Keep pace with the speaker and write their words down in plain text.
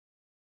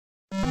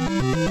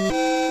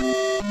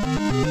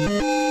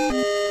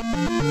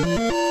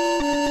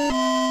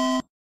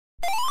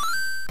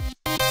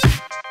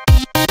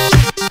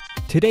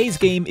Today's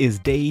game is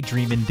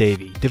Dreamin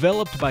Davey,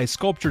 developed by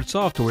Sculptured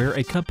Software,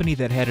 a company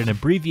that had an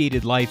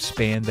abbreviated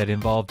lifespan that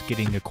involved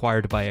getting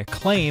acquired by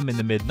Acclaim in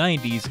the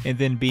mid-90s and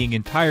then being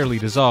entirely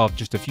dissolved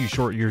just a few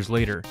short years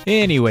later.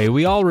 Anyway,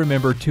 we all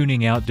remember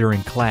tuning out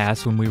during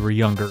class when we were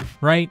younger,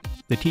 right?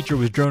 The teacher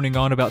was droning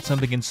on about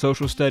something in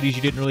social studies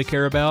you didn't really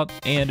care about,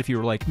 and if you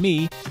were like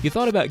me, you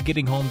thought about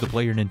getting home to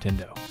play your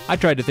Nintendo. I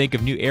tried to think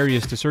of new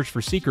areas to search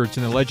for secrets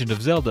in The Legend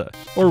of Zelda,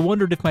 or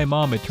wondered if my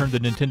mom had turned the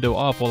Nintendo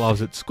off while I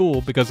was at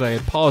school because I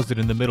had paused it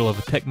in the middle of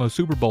a Tecmo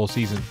Super Bowl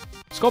season.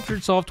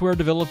 Sculptured Software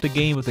developed a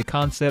game with a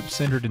concept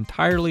centered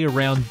entirely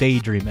around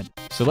daydreaming.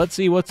 So let's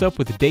see what's up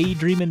with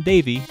Dreamin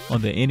Davey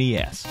on the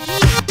NES.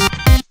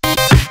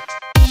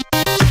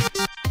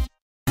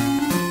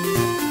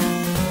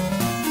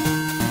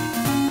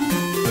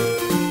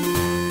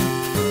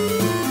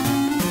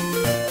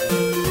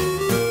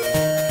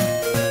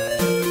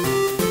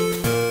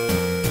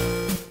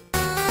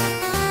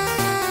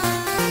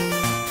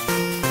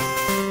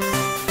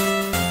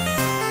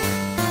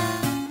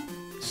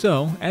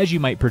 So, as you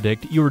might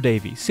predict, you're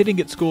Davey, sitting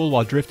at school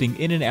while drifting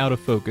in and out of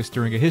focus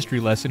during a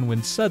history lesson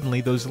when suddenly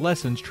those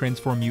lessons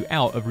transform you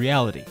out of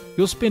reality.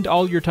 You'll spend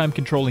all your time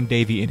controlling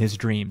Davey in his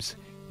dreams,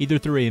 either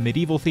through a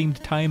medieval-themed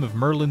time of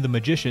Merlin the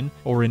Magician,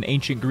 or in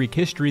ancient Greek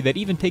history that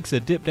even takes a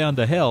dip down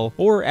to hell,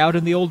 or out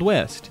in the Old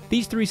West.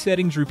 These three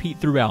settings repeat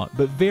throughout,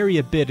 but vary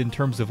a bit in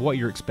terms of what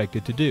you're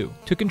expected to do.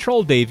 To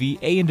control Davey,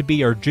 A and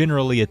B are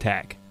generally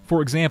attack.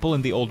 For example,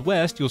 in the Old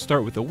West, you'll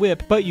start with a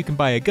whip, but you can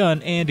buy a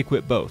gun and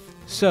equip both.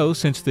 So,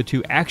 since the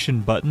two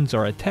action buttons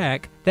are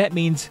attack, that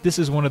means this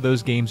is one of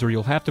those games where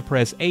you'll have to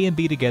press A and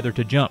B together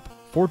to jump.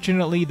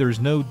 Fortunately, there's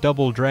no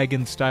Double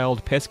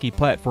Dragon-styled pesky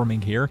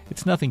platforming here,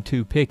 it's nothing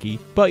too picky,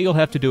 but you'll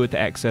have to do it to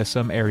access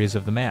some areas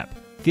of the map.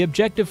 The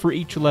objective for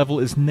each level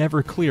is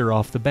never clear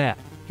off the bat.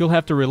 You'll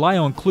have to rely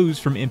on clues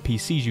from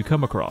NPCs you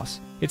come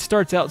across. It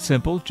starts out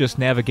simple, just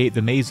navigate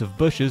the maze of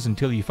bushes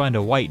until you find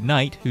a white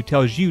knight who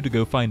tells you to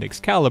go find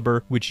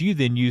Excalibur, which you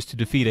then use to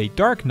defeat a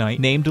dark knight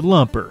named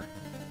Lumper.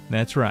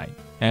 That's right.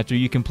 After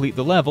you complete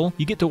the level,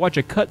 you get to watch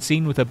a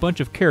cutscene with a bunch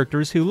of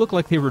characters who look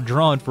like they were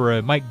drawn for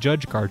a Mike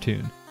Judge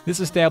cartoon.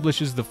 This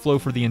establishes the flow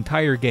for the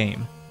entire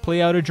game.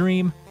 Play out a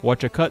dream,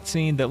 watch a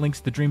cutscene that links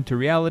the dream to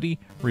reality,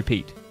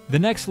 repeat. The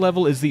next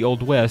level is the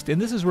Old West,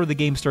 and this is where the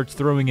game starts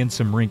throwing in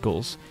some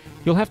wrinkles.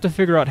 You'll have to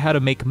figure out how to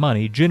make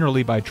money,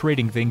 generally by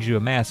trading things you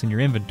amass in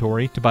your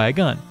inventory to buy a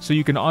gun, so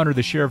you can honor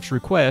the sheriff's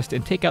request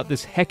and take out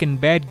this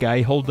heckin' bad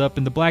guy holed up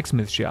in the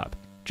blacksmith shop.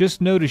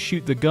 Just know to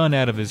shoot the gun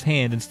out of his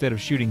hand instead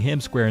of shooting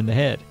him square in the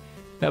head.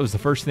 That was the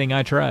first thing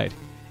I tried.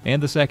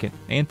 And the second,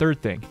 and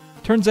third thing.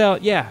 Turns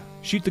out, yeah,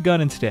 shoot the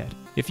gun instead.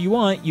 If you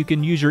want, you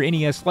can use your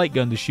NES light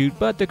gun to shoot,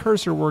 but the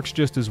cursor works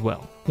just as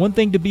well. One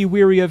thing to be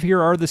wary of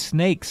here are the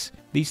snakes.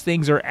 These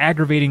things are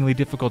aggravatingly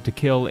difficult to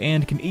kill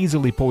and can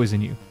easily poison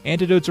you.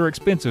 Antidotes are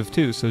expensive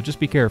too, so just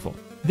be careful.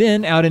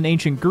 Then, out in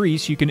ancient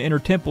Greece, you can enter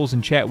temples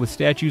and chat with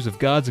statues of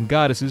gods and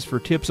goddesses for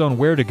tips on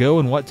where to go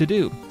and what to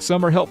do.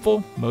 Some are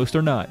helpful, most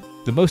are not.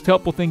 The most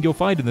helpful thing you'll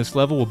find in this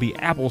level will be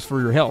apples for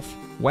your health.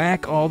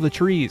 Whack all the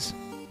trees.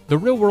 The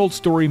real-world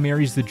story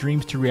marries the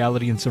dreams to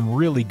reality in some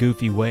really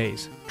goofy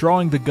ways.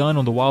 Drawing the gun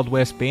on the Wild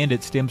West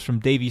bandit stems from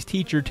Davey's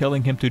teacher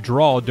telling him to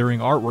draw during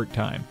artwork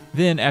time.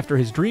 Then, after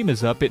his dream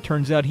is up, it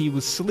turns out he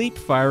was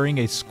sleep-firing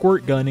a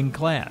squirt gun in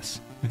class.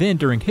 Then,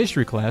 during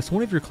history class,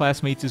 one of your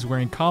classmates is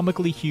wearing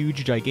comically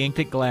huge,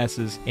 gigantic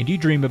glasses, and you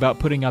dream about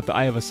putting out the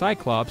eye of a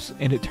cyclops,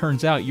 and it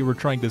turns out you were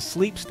trying to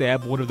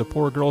sleep-stab one of the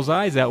poor girl's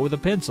eyes out with a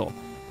pencil.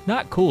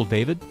 Not cool,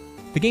 David.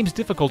 The game's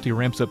difficulty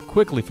ramps up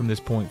quickly from this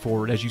point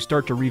forward as you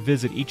start to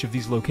revisit each of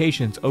these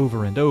locations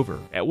over and over.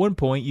 At one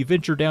point, you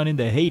venture down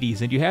into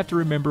Hades and you have to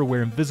remember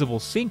where invisible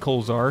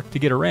sinkholes are to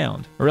get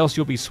around, or else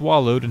you'll be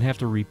swallowed and have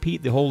to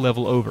repeat the whole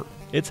level over.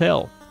 It's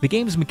hell. The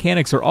game's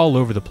mechanics are all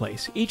over the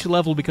place. Each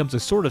level becomes a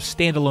sort of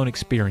standalone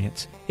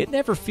experience. It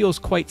never feels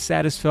quite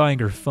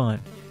satisfying or fun.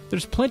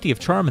 There's plenty of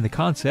charm in the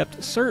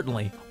concept,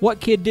 certainly.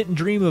 What kid didn't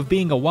dream of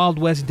being a Wild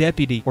West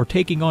deputy or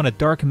taking on a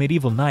dark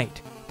medieval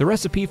knight? The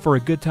recipe for a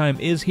good time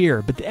is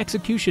here, but the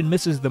execution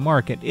misses the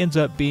mark and ends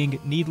up being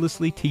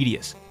needlessly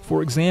tedious.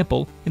 For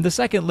example, in the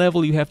second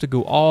level you have to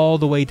go all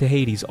the way to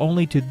Hades,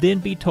 only to then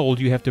be told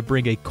you have to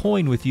bring a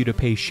coin with you to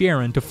pay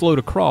Sharon to float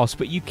across,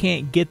 but you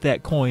can't get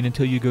that coin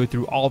until you go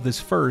through all this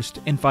first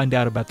and find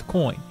out about the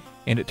coin.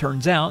 And it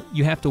turns out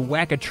you have to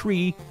whack a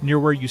tree near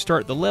where you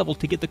start the level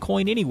to get the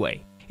coin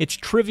anyway. It's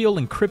trivial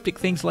and cryptic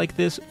things like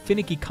this,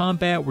 finicky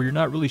combat where you're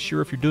not really sure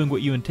if you're doing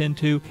what you intend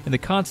to, and the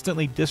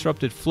constantly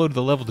disrupted flow to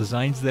the level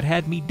designs that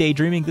had me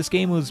daydreaming this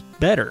game was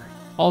better.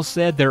 All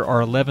said, there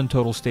are 11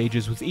 total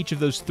stages, with each of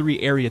those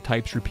 3 area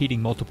types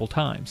repeating multiple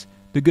times.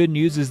 The good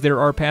news is there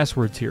are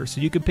passwords here,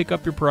 so you can pick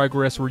up your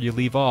progress where you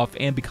leave off,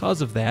 and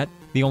because of that,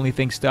 the only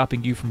thing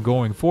stopping you from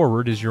going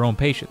forward is your own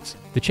patience.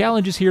 The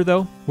challenge is here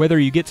though, whether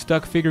you get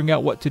stuck figuring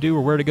out what to do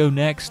or where to go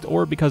next,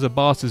 or because a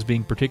boss is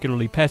being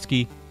particularly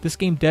pesky, this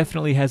game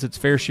definitely has its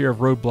fair share of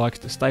roadblocks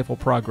to stifle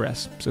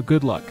progress, so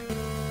good luck.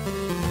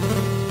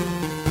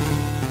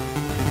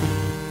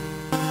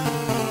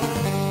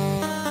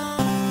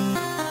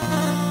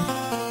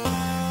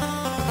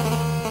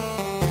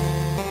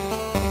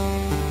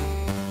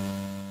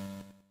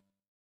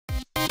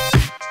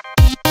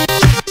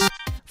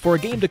 For a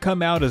game to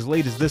come out as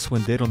late as this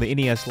one did on the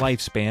NES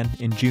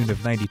lifespan in June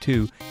of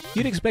 '92,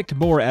 you'd expect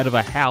more out of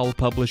a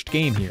HAL-published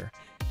game here.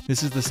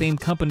 This is the same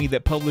company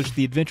that published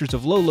the Adventures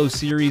of Lolo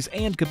series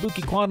and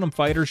Kabuki Quantum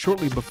Fighter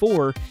shortly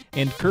before,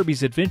 and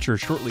Kirby's Adventure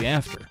shortly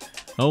after.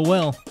 Oh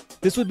well,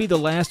 this would be the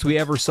last we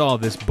ever saw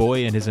of this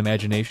boy and his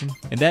imagination,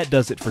 and that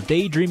does it for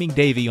Daydreaming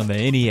Davey on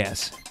the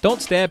NES.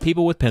 Don't stab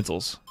people with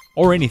pencils,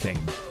 or anything,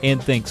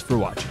 and thanks for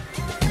watching.